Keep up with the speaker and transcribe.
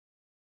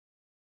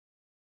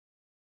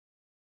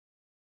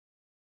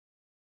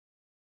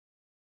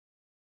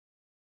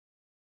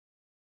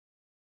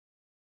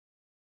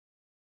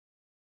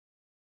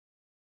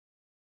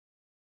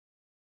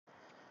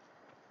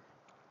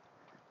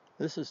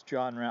This is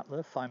John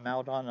Ratliff. I'm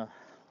out on a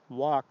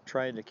walk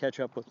trying to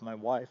catch up with my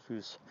wife,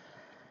 who's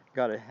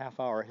got a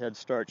half-hour head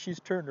start. She's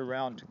turned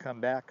around to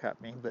come back at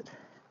me, but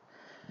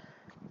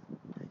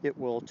it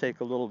will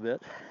take a little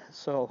bit.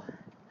 So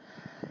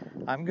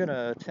I'm going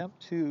to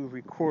attempt to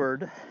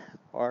record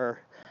our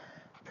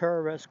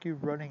Pararescue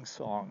Running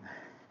Song.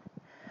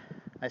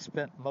 I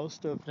spent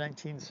most of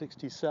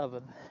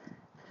 1967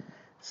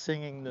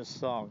 singing this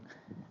song.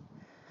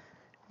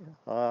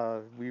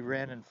 We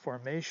ran in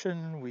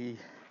formation. We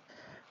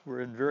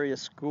were in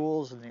various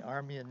schools in the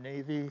Army and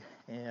Navy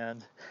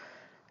and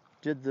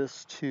did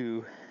this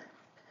to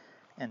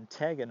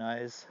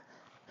antagonize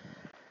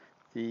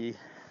the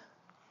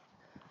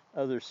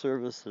other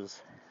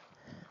services.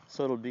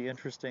 So it'll be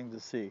interesting to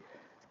see.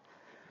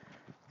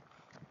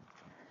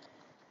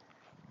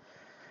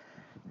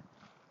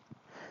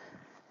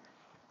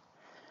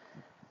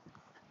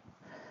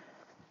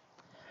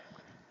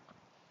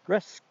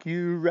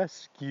 Rescue,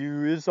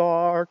 rescue is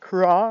our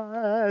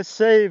cry.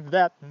 Save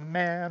that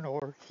man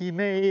or he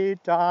may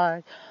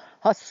die.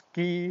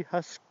 Husky,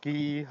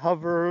 husky,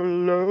 hover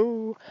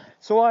low,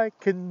 so I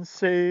can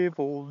save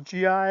old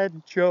G.I.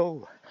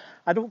 Joe.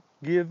 I don't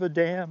give a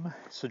damn,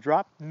 so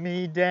drop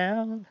me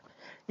down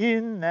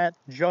in that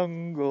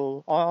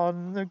jungle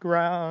on the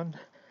ground.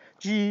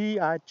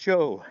 G.I.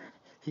 Joe,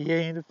 he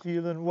ain't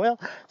a-feeling well,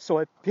 so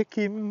I pick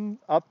him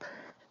up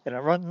and I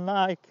run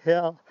like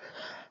hell.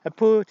 I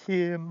put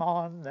him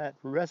on that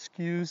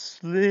rescue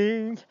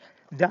sling,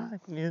 down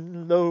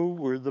in low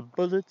where the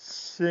bullets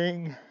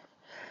sing.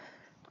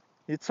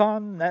 It's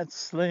on that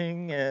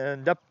sling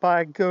and up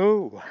I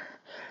go,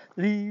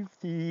 leave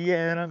the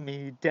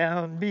enemy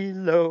down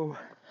below.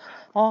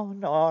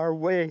 On our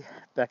way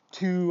back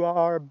to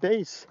our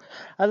base,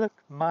 I look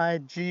my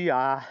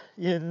GI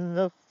in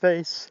the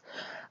face.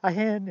 I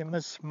hand him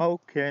a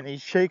smoke and he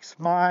shakes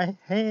my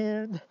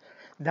hand.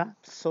 And I'm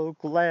so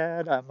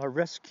glad I'm a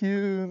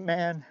rescue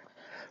man.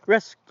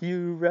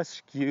 Rescue,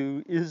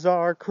 rescue is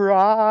our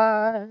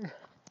cry.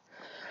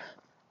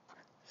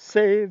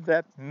 Save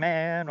that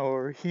man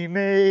or he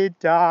may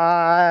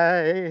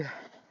die.